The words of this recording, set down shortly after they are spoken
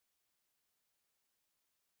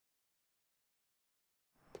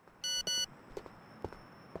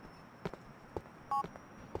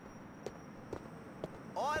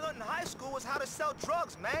in high school was how to sell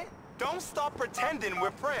drugs, man. Don't stop pretending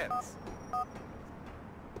we're friends.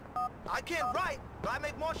 I can't write, but I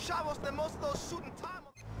make more shovels than most of those shooting time.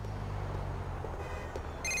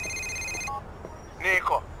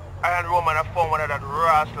 Niko, I and Roman have found one of that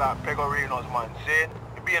Rockstar Pegorino's, man. See?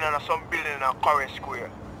 He being in some building in a Curry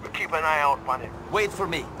Square. We keep an eye out on him. Wait for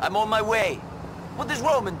me. I'm on my way. What is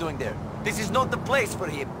Roman doing there? This is not the place for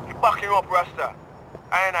him. He backing up, Rasta.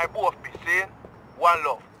 I and I both be, see? One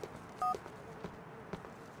love.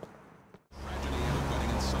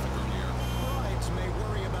 Brides may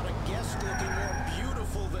worry about a guest looking more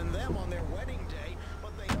beautiful than them on their wedding day,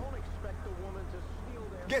 but they don't expect the woman to steal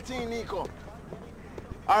their... Get in, Niko.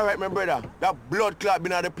 Alright, my brother. That blood clot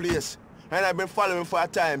been at the place. And I've been following him for a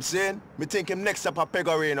time, see? Me think him next up at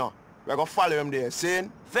Pegorino. We're gonna follow him there, see?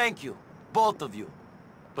 Thank you, both of you.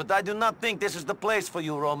 But I do not think this is the place for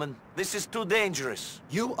you, Roman. This is too dangerous.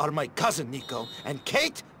 You are my cousin, Niko, and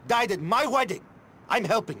Kate died at my wedding. I'm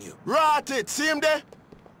helping you. Rot it! See him there?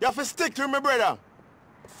 You have to stick to him, my brother.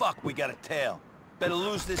 Fuck, we got a tail. Better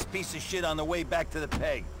lose this piece of shit on the way back to the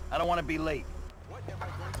peg. I don't want to be late.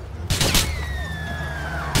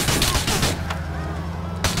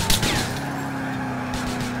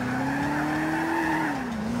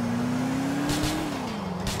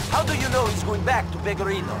 How do you know he's going back to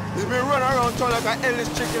Pegorino? He's been running around town like an endless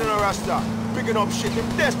chicken in a rasta. Picking up shit, him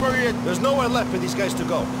desperate. There's nowhere left for these guys to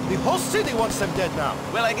go. The whole city wants them dead now.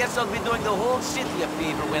 Well, I guess I'll be doing the whole city a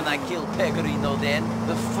favor when I kill Pegorino then.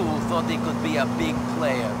 The fool thought he could be a big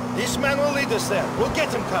player. This man will lead us there. We'll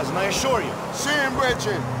get him, cousin, I assure you. See him,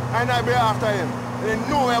 brethren, and I be after him. There ain't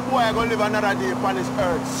nowhere boy gonna live another day upon this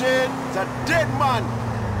earth. See? It's a dead man.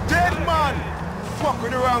 Dead man. Fuck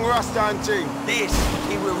with the wrong rasta and thing. This,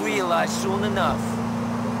 he will realize soon enough.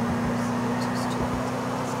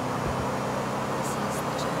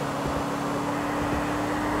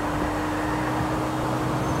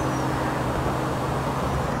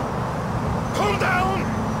 Calm down!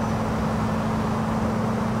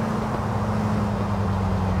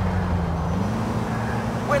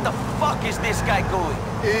 Where the fuck is this guy going?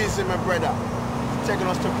 Easy, my brother. He's taking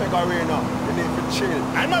us to Pegorino. You need to chill.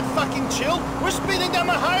 I'm not fucking chill. We're speeding down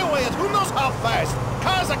the highway and who knows how fast.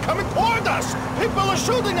 Cars are coming toward us. People are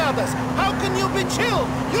shooting at us. How can you be chill?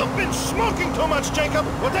 You've been smoking too much, Jacob.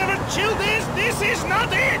 Whatever chilled is, this is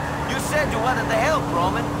not it. You said you wanted to help,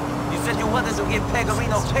 Roman. You said you wanted to give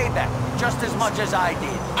Pegorino payback, just as much as I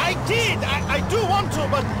did. I did. I do want to,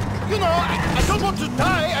 but, you know, I don't want to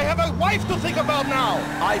die. I have a wife to think about now.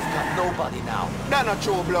 I've got nobody now. That's not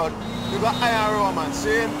true, blood. You got Iron Roman,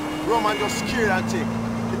 see? Roman just scared and think.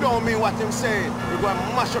 It don't mean what him saying. We're going to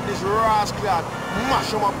mash up this rascal,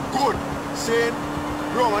 mash him up good. See?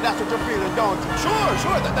 Roman, that's what you're feeling, don't you?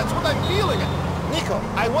 Sure, that's what I'm feeling. Niko,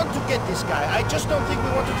 I want to get this guy. I just don't think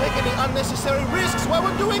we want to take any unnecessary risks while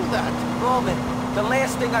we're doing that. Roman, the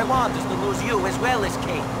last thing I want is to lose you as well as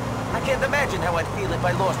Kate. I can't imagine how I'd feel if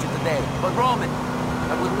I lost you today. But Roman,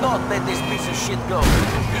 I will not let this piece of shit go.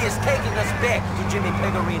 He is taking us back to Jimmy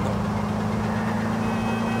Pegorino.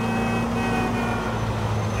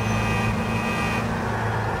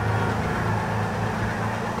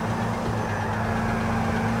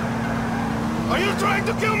 Are you trying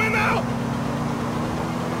to kill me now?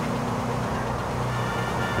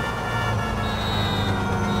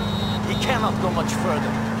 He cannot go much further.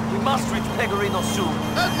 We must reach Pegorino soon.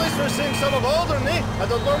 At least we're seeing some of Alderney. I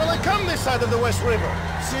don't normally come this side of the West River.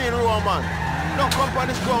 See, Roman, don't come on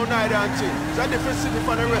this ground neither and thing. It's a different city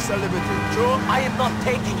from the rest of Liberty, true? I am not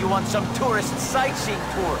taking you on some tourist sightseeing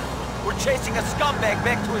tour. We're chasing a scumbag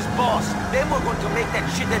back to his boss. Then we're going to make that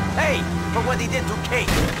shithead pay for what he did to Kate.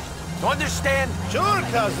 You understand? Sure,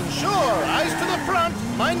 cousin, sure. Eyes to the front,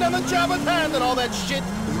 mind on the job at hand and all that shit.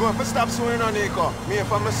 He's going to stop swimming on Niko. Me and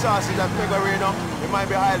from my sausage at Pegorino, he might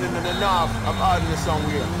be hiding in the north of Alderney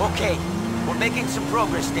somewhere. Okay, we're making some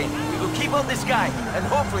progress then. We will keep on this guy, and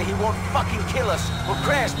hopefully he won't fucking kill us or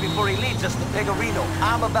crash before he leads us to Pegorino.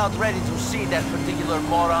 I'm about ready to see that particular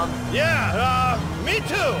moron. Yeah, me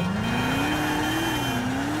too.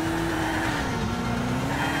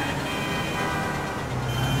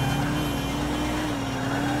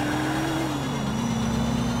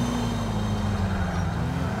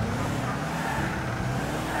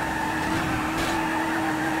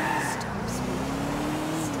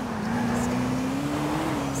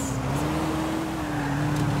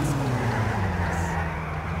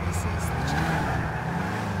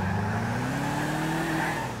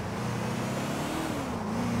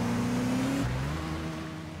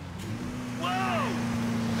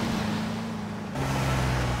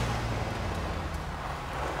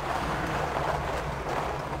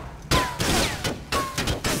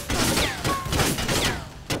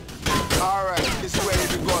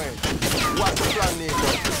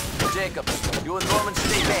 You and Norman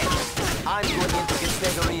stay back. I'm going in to get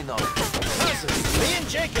Pegorino. Cousin, me and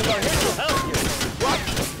Jacob are here to help you. What?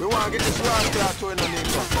 We want to get this rascal to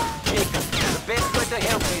Niko. Jacob, the best way to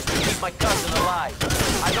help me is to keep my cousin alive.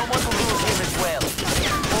 I don't want to lose him as well.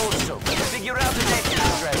 Also, figure out the next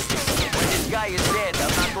strategy. When this guy is dead,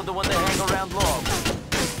 I'm not going to want to hang around long.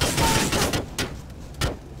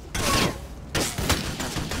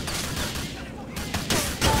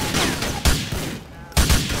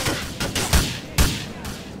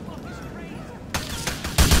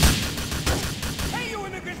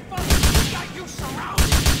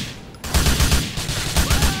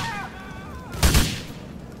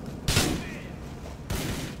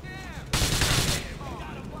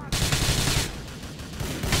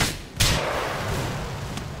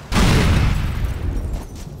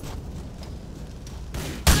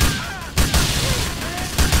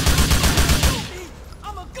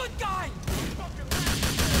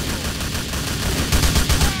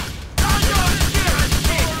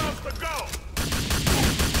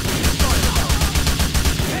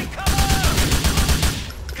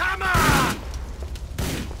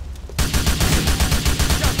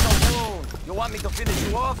 Want me to finish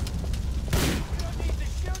you off? You don't need to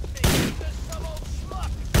shoot me. Just some old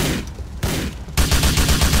schmuck.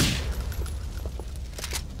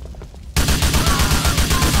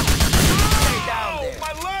 Stay down there.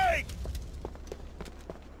 My leg!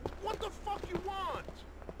 What the fuck you want?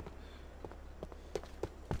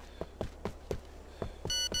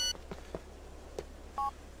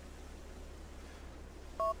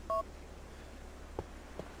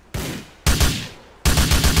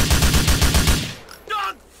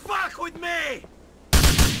 With me!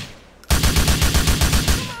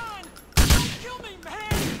 Come on! Don't kill me,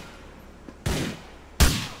 man!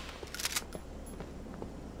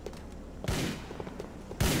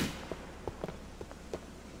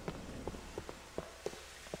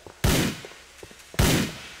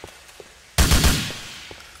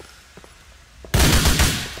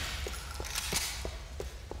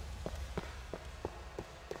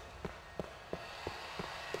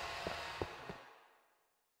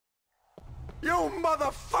 You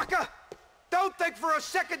motherfucker! Don't think for a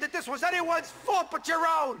second that this was anyone's fault but your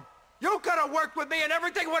own! You could have worked with me and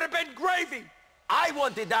everything would have been gravy! I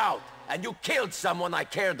wanted out, and you killed someone I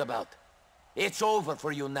cared about. It's over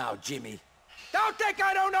for you now, Jimmy. Don't think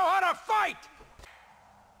I don't know how to fight!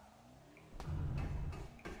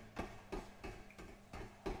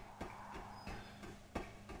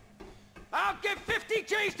 I'll give 50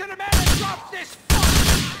 G's to the man that drops this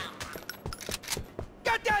fuck!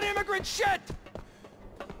 Get that immigrant shit!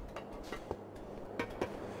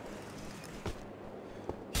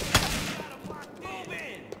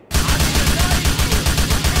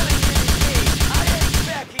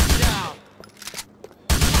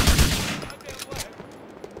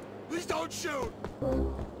 Don't shoot!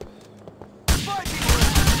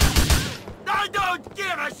 I don't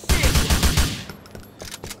give a shit!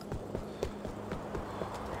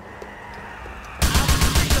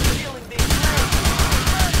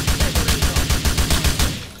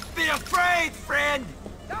 Be afraid, friend!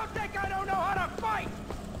 Don't think I don't know how to fight!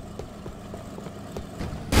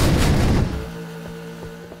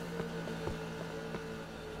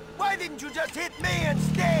 Why didn't you just hit me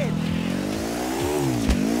instead?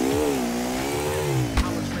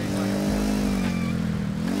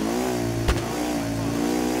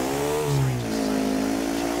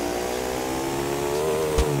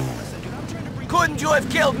 Couldn't you have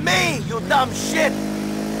killed me, you dumb shit?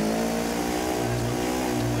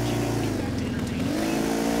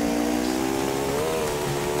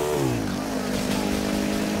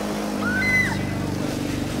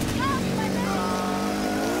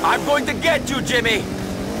 I'm going to get you, Jimmy!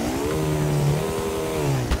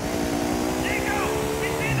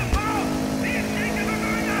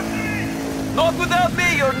 Not without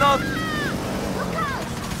me, you're not!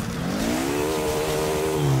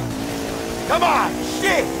 Come on,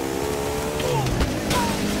 shit!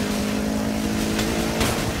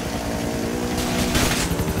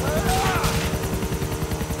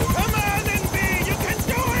 Come on, NB! You can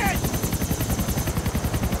do it!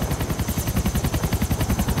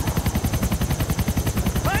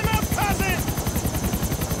 Climb up, cousin!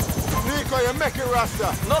 Niko, you make it, Rasta.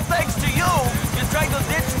 No thanks to you! You trying to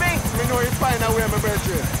ditch me? Me know you find a way, my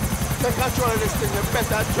brethren. Take control of this thing, you're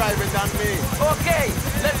better at driving than me. Okay,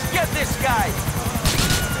 let's get this guy!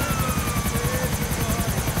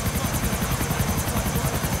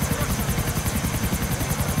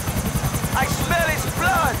 I smell his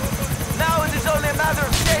blood! Now it is only a matter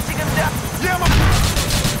of chasing him down! Yeah, man!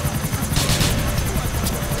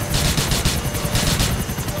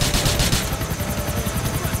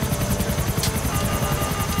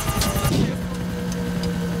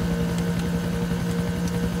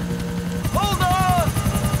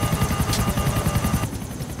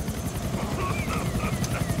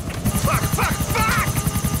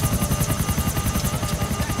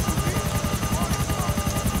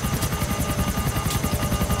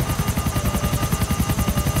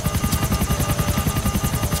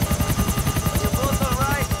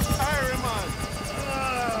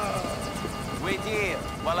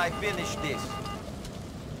 I finish this.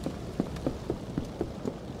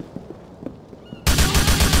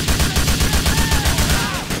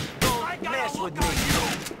 Don't mess with me.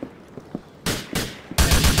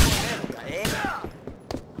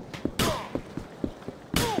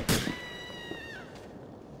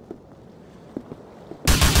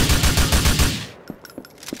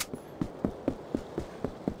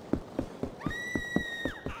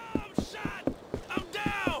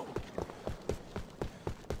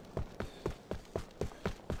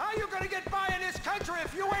 How you gonna get by in this country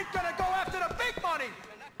if you ain't gonna go after the big money?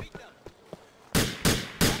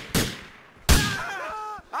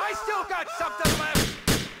 I still got something left.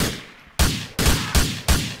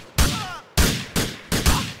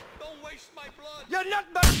 Don't waste my blood. You're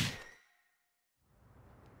nothing but...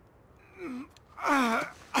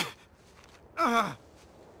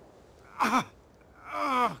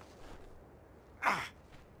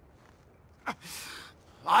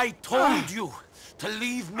 I told you to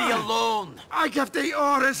leave me alone. I give the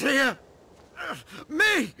orders here.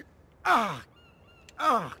 Me!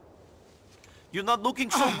 You're not looking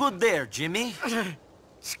so good there, Jimmy.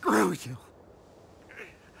 Screw you.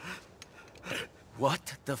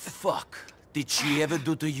 What the fuck did she ever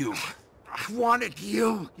do to you? I wanted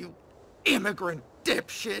you, you immigrant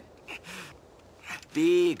dipshit.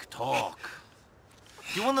 Big talk.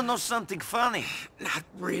 You want to know something funny? Not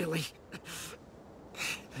really.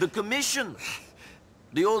 The commission,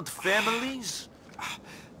 the old families,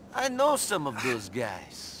 I know some of those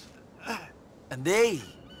guys. And they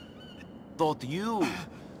thought you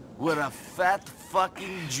were a fat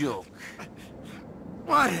fucking joke.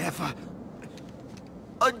 Whatever.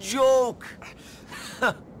 A joke!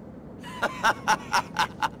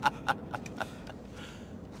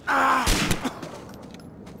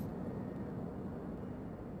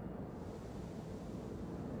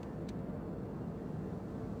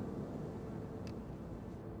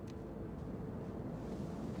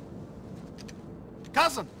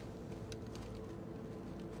 Cousin!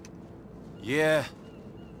 Yeah,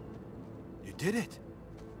 You did it.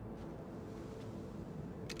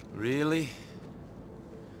 really?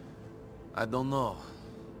 I don't know.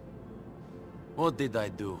 What did I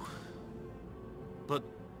do? But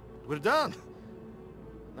we're done.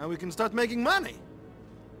 Now we can start making money.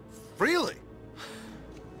 Freely.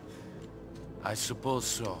 I suppose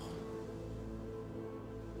so.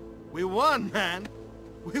 We won, man.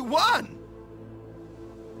 We won!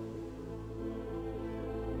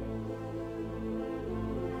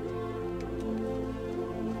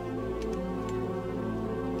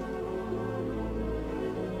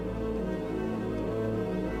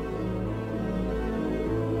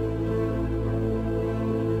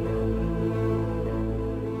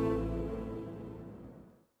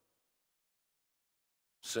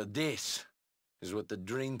 So this is what the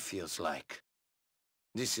dream feels like.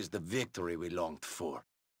 This is the victory we longed for.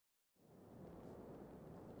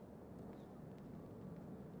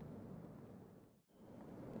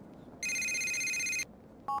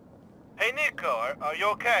 Hey, Niko, are you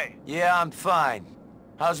okay? Yeah, I'm fine.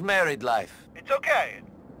 How's married life? It's okay.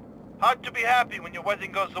 Hard to be happy when your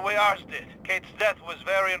wedding goes the way ours did. Kate's death was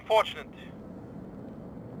very unfortunate.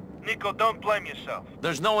 Niko, don't blame yourself.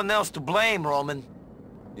 There's no one else to blame, Roman.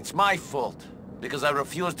 It's my fault, because I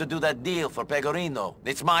refused to do that deal for Pegorino.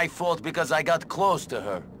 It's my fault because I got close to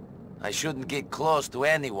her. I shouldn't get close to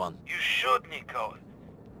anyone. You should, Niko.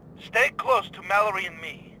 Stay close to Mallory and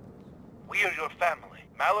me. We are your family.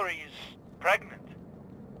 Mallory is pregnant.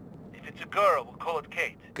 If it's a girl, we'll call it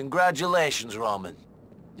Kate. Congratulations, Roman.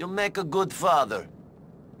 You'll make a good father.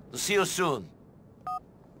 I'll see you soon.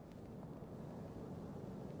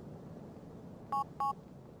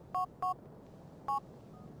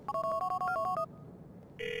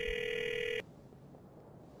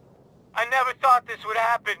 I never thought this would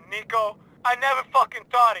happen, Niko. I never fucking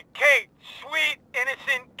thought it. Kate, sweet,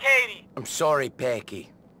 innocent Katie. I'm sorry, Pecky.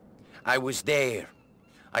 I was there.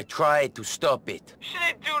 I tried to stop it. She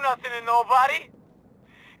didn't do nothing to nobody.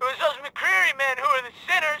 It was us McCreary men who are the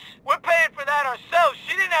sinners. We're paying for that ourselves.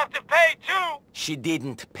 She didn't have to pay, too. She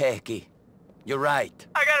didn't, Pecky. You're right.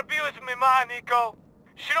 I gotta be with my ma, Niko.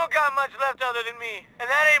 She don't got much left other than me. And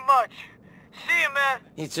that ain't much. See you, man.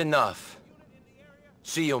 It's enough.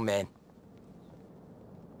 See you, man.